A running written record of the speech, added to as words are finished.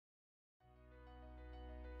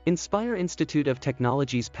Inspire Institute of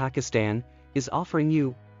Technologies Pakistan is offering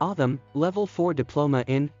you OTHM Level 4 Diploma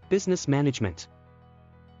in Business Management.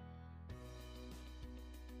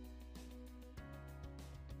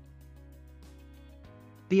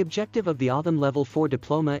 The objective of the OTHM Level 4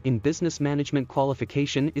 Diploma in Business Management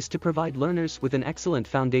qualification is to provide learners with an excellent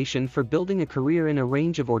foundation for building a career in a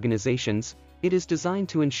range of organizations. It is designed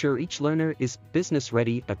to ensure each learner is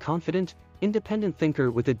business-ready, a confident, independent thinker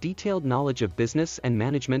with a detailed knowledge of business and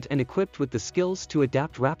management and equipped with the skills to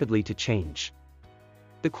adapt rapidly to change.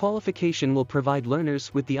 The qualification will provide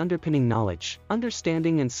learners with the underpinning knowledge,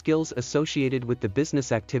 understanding and skills associated with the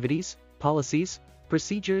business activities, policies,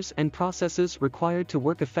 procedures and processes required to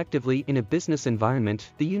work effectively in a business environment.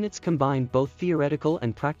 The units combine both theoretical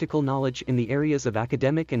and practical knowledge in the areas of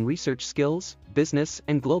academic and research skills, business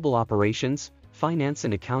and global operations, finance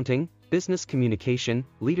and accounting, business communication,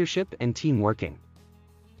 leadership and team working.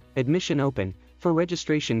 Admission open. For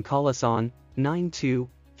registration call us on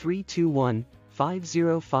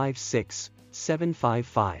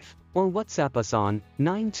 92-321-5056-755 or WhatsApp us on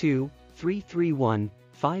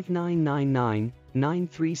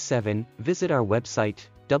 92-331-5999-937. Visit our website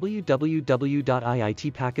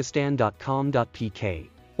www.iitpakistan.com.pk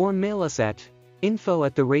or mail us at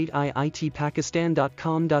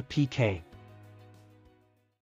info@iitpakistan.com.pk.